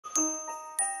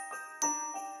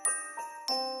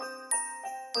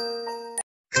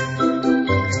Hi!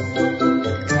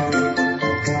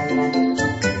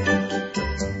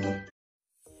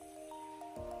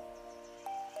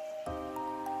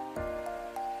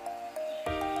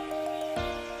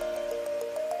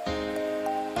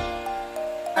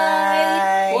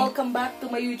 Welcome back to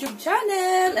my YouTube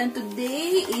channel, and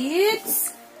today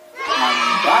it's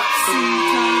unboxing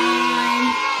time.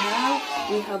 Now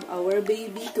we have our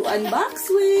baby to unbox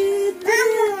with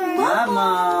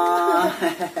Mama.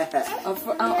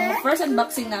 Ang first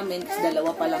unboxing namin is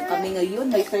dalawa pa lang kami ngayon.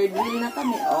 May third wheel na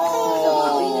kami.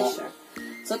 Oh. Na siya.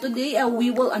 So today we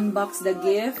will unbox the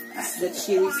gift that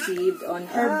she received on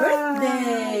her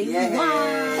birthday. Yay!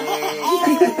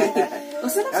 O,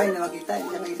 sarap. Ay, nakakita.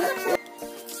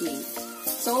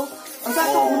 So, ang sa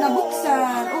itong una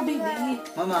buksan. Oh, baby.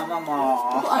 Mama.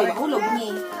 Ay, mahulog ni.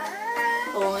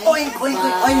 Oink.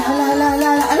 Ay, hala.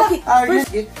 Okay, First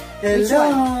gift.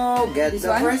 Hello. Get This the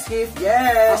one? first gift.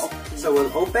 Yes. Oh, okay. So, we'll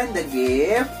open the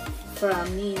gift. From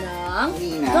Ninang.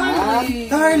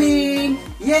 Darling.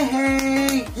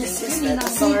 Yay. Yes, Thank you, let us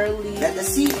Ninang see. Darling. Let us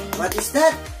see. What is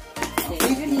that?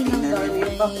 Thank you, Ninang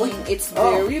Darling. It's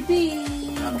Oh. very big.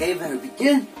 Okay, very big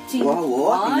yan.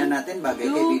 Wow. Tingnan natin bagay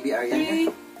kay Baby Aryan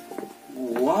yan.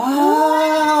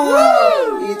 Wow!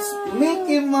 It's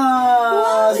Mickey Mouse!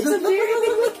 Wow, it's a very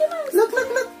big Mickey Mouse. Look!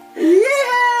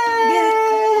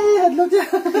 Yay! Hadlok siya.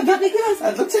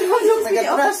 Hadlok siya.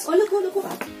 Nag-atras. Look.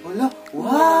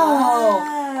 Wow!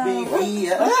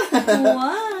 Baby.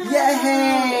 Wow.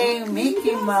 Yay!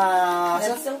 Mickey Mouse.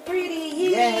 That's so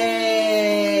pretty.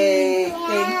 Yay!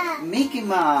 Okay, Mickey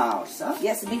Mouse. Huh?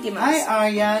 Yes, Mickey Mouse. Hi,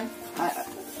 Aryan.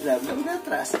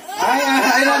 Nag-atras.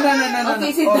 Ay, no.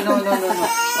 Okay, sit No. down.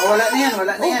 Wala na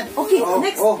yan. Okay,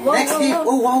 next. Next gift.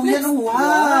 Wow, yan.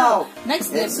 Wow.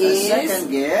 Next It's gift a is second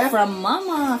gift. from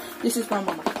Mama. This is from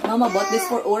Mama. Mama bought this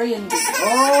for Orion.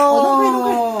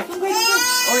 Oh. Don't cry.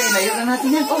 Oh, ilayo lang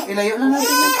natin yan.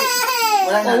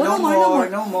 Wala na. No more.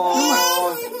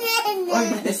 Oh,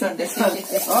 this one.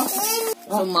 Oh.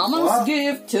 So Mama's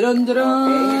gift. Charan. Okay,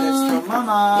 that's from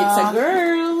Mama. It's a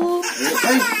girl.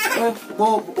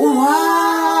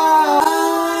 Wow!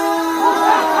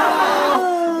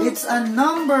 It's a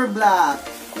number block.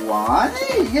 1.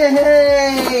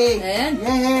 Yay! And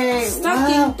Yay!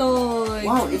 stocking toy.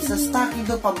 Wow, it's a stocking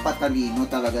toy. Pampatalino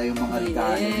talaga yung mga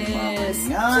regalo ng mga Yes.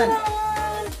 yan.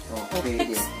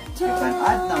 Okay, you can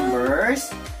add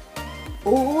numbers.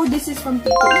 Oh, this is from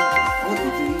Tito EJ.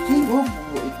 Oh,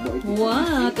 Tito EJ.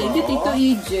 Wow, thank you, Tito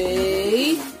EJ.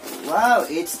 Wow,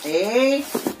 it's a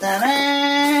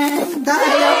diaper!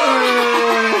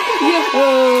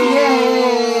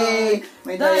 Yay!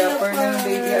 May diaper na ng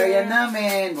Baby Aryan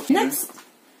namin.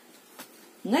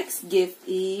 Next gift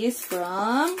is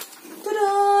from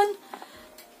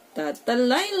Tata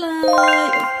Liza.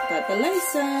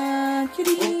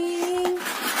 Kidding.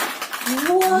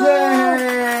 Wow!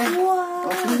 Yay! Wow!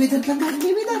 Oh, baby that.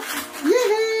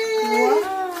 Yay!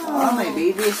 Wow! Oh, my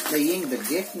baby is playing the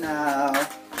gift now.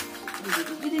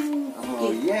 Oh,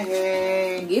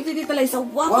 yay! Gift ni Tita Liza.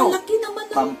 Wow, laki naman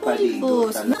ng Pampaligo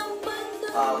pulbos.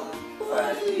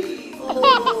 Pampaligo.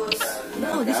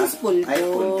 No, this is pulbos. Ay,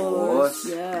 pulbos.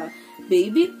 Yeah.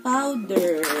 Baby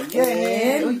powder.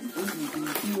 Yay! And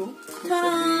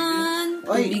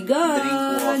Drink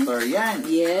water yan.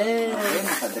 Yes. Okay,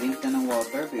 nakadrink na ng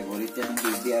water. Favorite yan ng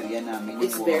Baby Aryan namin.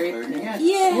 It's yung very water niyan.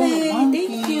 Yay! Oh,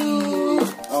 Thank you.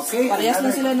 Okay. Parehas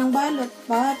lang sila ng balot.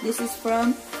 But this is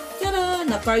from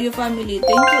Napario family.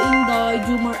 Thank you, Inday,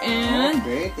 Jumar, and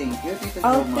okay, thank you, Tita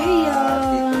Althea.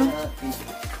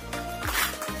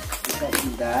 Tita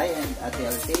Inday and Ate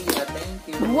Althea. Thank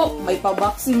you. Wow, may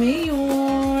pa-box si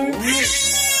Mayor.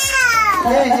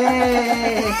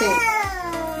 Yay!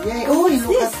 Yay! Uy,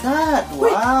 look at that!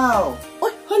 Wow!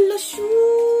 Uy, hala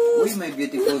shoes! Uy, may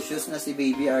beautiful shoes na si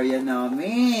Baby Aryan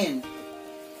namin.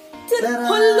 Tara!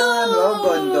 Hala! Oh,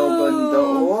 gondo.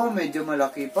 Oh, medyo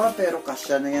malaki pa, pero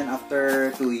kasya na yan after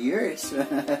 2 years.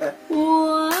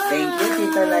 Wow! Thank you,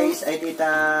 Tita Lice. Ay, Tita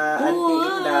Auntie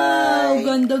Inday. Wow!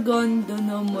 Ganda-ganda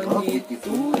naman Oh, ito.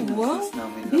 beautiful. Wow! Shoes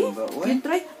namin Big. ba? Uy, You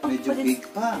try? Oh, medyo but big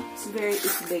pa. It's big.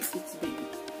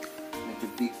 Medyo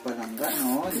big pa lang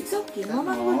no? It's okay.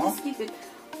 Mama will just keep it.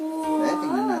 Wow!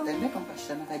 Tingnan natin. May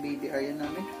kasya na kay Baby Aryan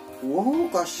namin. Wow,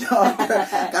 kasya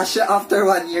after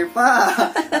 1 year pa.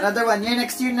 Another 1 year.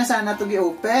 Next year na sana to be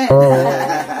open.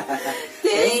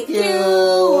 Thank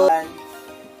you!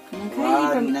 Wow,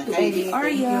 From Ninang Baby Kylie,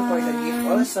 thank you for the gift Aryan.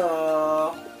 also.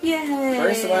 Yay!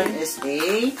 First one is a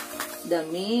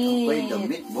damit. Uy,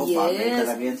 damit mo. Bagay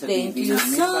talaga yan sa Thank baby you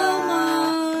namin so ba?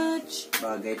 much. pouch.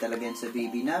 Bagay talaga yan sa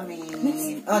baby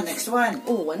namin. Oh, next one.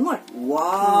 Oh, one more.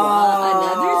 Wow!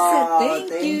 Another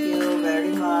set. Thank you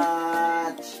very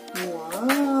much.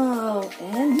 Wow.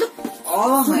 And look.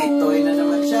 Oh, may toy na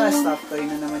naman siya. Stuffed toy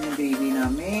na naman yung baby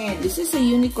namin. This is a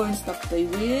unicorn stuffed toy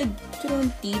with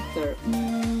teeter.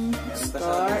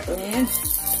 Star and...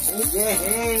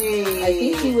 Yay! I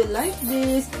think she will like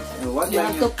this. You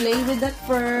have to play with that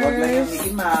first. Wag lang yung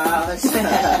Mickey Mouse.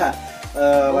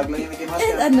 Wag lang yung Mickey Mouse.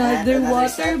 And another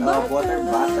water set of bottle. Water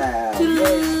bottle.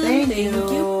 Yes, thank you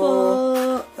you. po.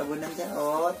 Tabunan siya.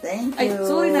 Oh, thank you. Ay,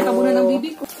 sorry, natabunan ng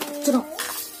bibi ko.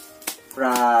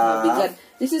 Mabigat.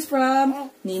 This is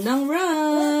from Ninang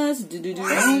Ras. Thank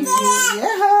you.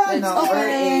 Yeah, Let's number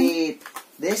open.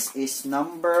 8. This is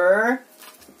number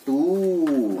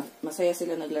 2. Masaya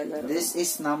sila naglalaro. This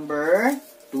is number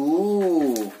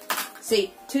 2.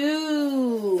 Say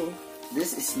 2.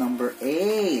 This is number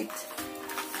 8.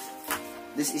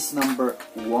 This is number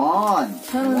 1.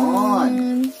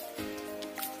 1.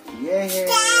 Yay!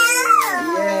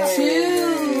 Yay!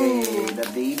 2. The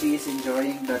baby is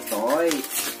enjoying the toy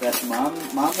that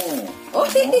Mamo. Oh,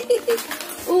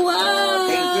 wow!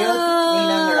 Thank you,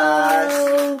 Ninang Ras.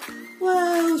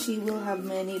 Wow, she will have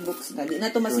many books na. Di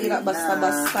na ito masira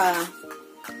basta-basta.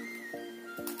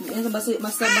 Di na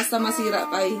basta-basta masira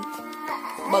kay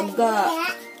Baga.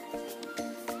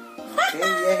 Okay,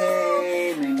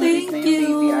 yay! May Thank na yung you.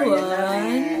 baby Arya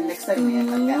namin. Next time, may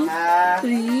ka ha.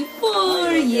 3,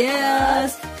 4.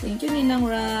 Yes! Thank you, Ninang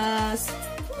Ras.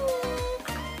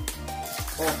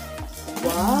 Oh.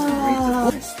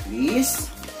 Wow! Please.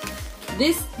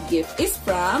 This gift is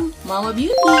from Mama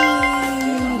Beauty.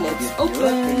 Let's Thank you,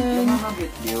 open. Mama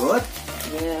Beauty.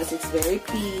 Yes, it's very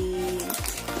pink.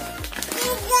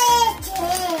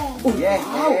 Oh, yeah,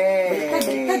 wow! hey.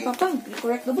 Baliktad, Papang.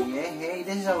 Correct the book. Yeah, hey.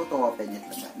 This is how to open it.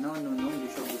 No, hindi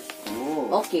siya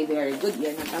gusto. Okay, very good.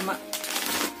 Yan ang tama.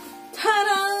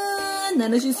 Taran!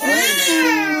 Nano siya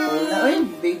Ay,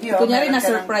 baby, oh. Kunyari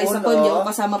na-surprise ako, hindi ako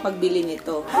kasama pagbili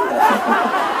nito.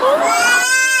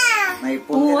 May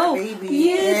pool ka na,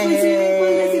 baby. Yes, may swimming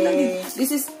pool na sila.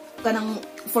 This is kanang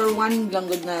for one lang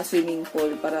good na swimming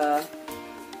pool para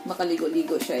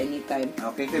makaligo-ligo siya anytime.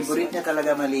 Okay, favorite niya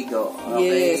talaga maligo.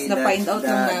 Okay, yes, na-find out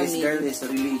lang namin. This girl is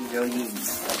really enjoying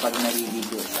kapag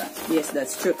naliligo siya. Yes,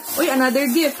 that's true. Uy, another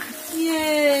gift!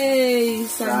 Yay!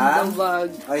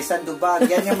 Sandubag. Oy, sandubag.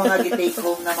 Yan yung mga gitake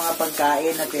home na mga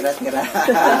pagkain na tira-tira.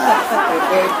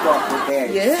 Prepared po,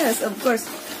 prepared. Yes, of course.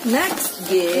 Next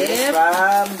gift.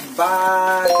 From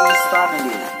Baggy's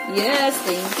family. Yes,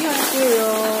 thank you, Ate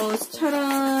Rose.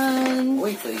 Charan!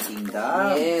 Uy, ito yung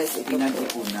tinda. Yes, ito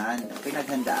pinag-ipunan.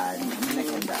 Pinaghandaan.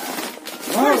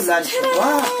 Wow, lunch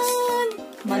box.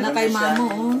 Mana kay Mamo,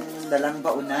 oh. Dalang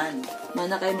baunan.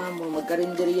 Mana kay Mamo,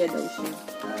 magkarinderya daw siya.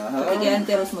 Oh. Kaya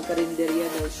Ate Rose, magkarinderya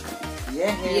daw siya.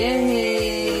 Yay!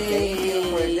 Yay! Thank you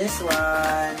for this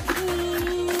one.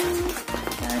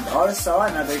 And also,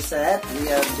 another set we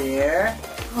have there.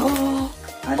 Oh!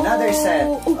 Another set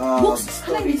of books.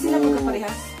 Hindi sila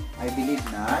magkaparehas. I believe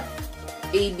not.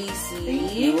 ABC.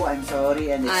 Thank you. I'm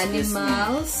sorry and excuse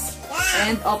Animals.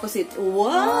 me. And opposite.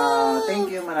 Wow!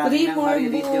 Thank you. Marami nang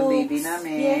mariread yung baby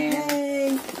namin.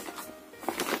 Yay!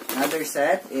 Another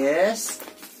set is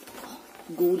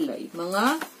Gulay.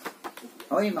 Mga...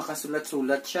 Oy,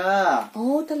 makasulat-sulat siya.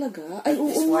 Oh, talaga? Ay,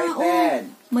 oo It's nga, white pen.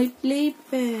 May play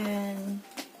pen.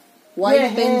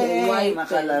 White pen, white pen.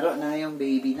 Makalaro na yung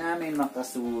baby namin.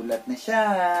 Makasulat na siya.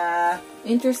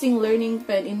 Interesting learning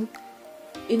pen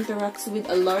interacts with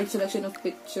a large selection of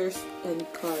pictures and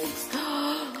cards.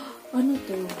 Ano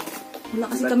to? Wala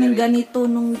kasi kaming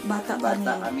ganito nung bata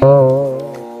kami.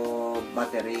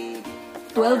 Battery.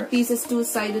 12 pieces,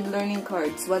 2-sided learning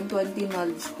cards, 120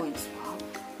 knowledge points. Wow.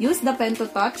 Use the pen to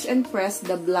touch and press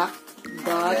the black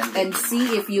dot and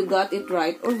see if you got it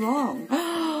right or wrong.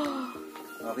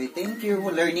 Okay, thank you.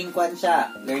 Learning kwan siya.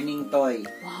 Learning toy.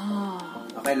 Wow.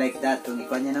 Okay, like that. Kung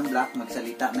ikwan niya ng black,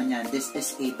 magsalita man yan. This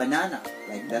is a banana.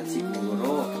 Like that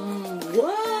siguro.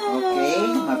 Wow.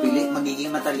 Okay,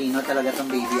 magiging matalino talaga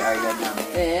tong baby Arya namin.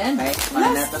 And kahit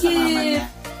mana to sa mama niya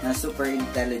na super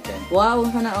intelligent. Wow,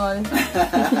 sana all.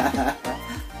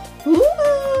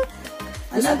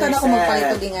 Gusto ka na kung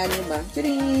magpalito din nga niyo ba?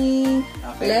 Chiring!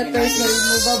 Okay, Letters na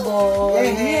removable.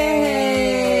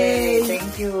 Yay!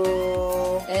 Thank you!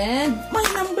 And my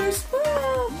numbers pa!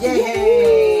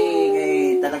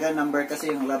 Yay! Talaga number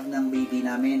kasi yung love ng baby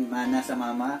namin. Mana sa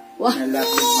mama. Wow. Na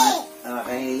love yung math.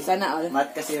 Okay. Sana all.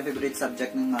 Math kasi yung favorite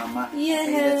subject ng mama. Yay!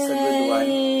 Okay, that's a good one.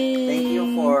 Thank you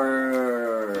for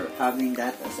having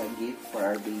that as a gift for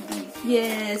our baby.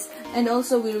 Yes. And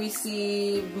also, we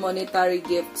received monetary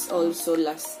gifts also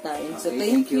last time. So, Okay,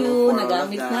 thank you. for all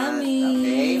Nagamit of that. namin.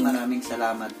 Okay, maraming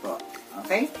salamat po.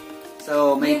 Okay?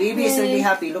 So, my baby is really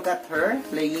happy. Look at her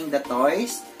playing the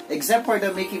toys. Except for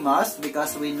the Mickey Mouse,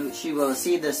 because when she will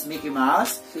see this Mickey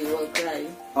Mouse, She will cry.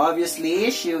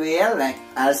 obviously she will like,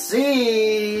 I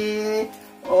see.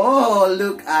 Oh,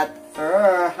 look at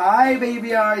her. Hi,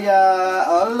 baby Arya.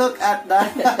 Oh, look at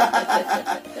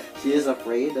that. She is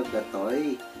afraid of the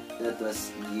toy that was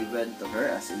given to her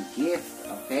as a gift.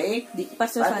 Okay? Di pa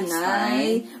siya But it's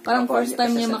sanay. fine. Parang Opo, first di pa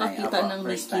time siya niya sanay. makakita Opo, ng first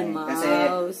Mickey time. Kasi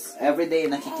Mouse. everyday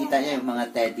nakikita niya yung mga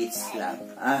teddies lang.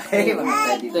 Okay, mga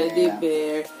teddy bear. Teddy lang.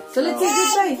 bear. So, let's say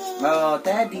goodbye. Oh,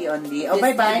 Teddy only. Oh, Yes,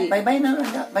 bye-bye. Teddy. Bye-bye na.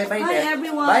 Bye-bye Bye, there.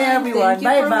 everyone. Bye, everyone. Thank you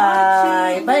for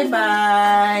Bye-bye. watching.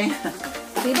 Bye-bye.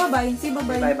 Say bye-bye. Say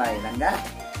bye-bye. Bye-bye. Langga.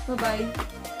 Bye-bye.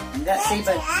 Langga, say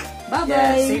bye. Bye-bye.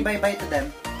 Yeah, say bye-bye to them.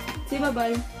 Say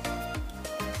bye-bye.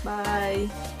 Bye.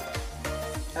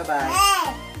 Bye-bye.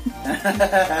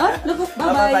 Ah, look, Oh,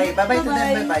 bye-bye. bye-bye. Bye-bye to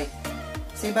them. Bye-bye.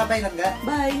 Say bye-bye, Langga.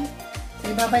 Bye.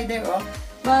 Say bye-bye there, oh.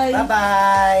 Bye.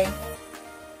 Bye-bye.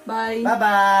 Bye.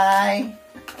 Bye-bye.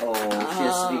 Oh,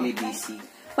 she's really busy.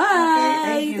 Bye.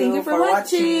 Okay, thank you for for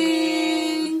watching.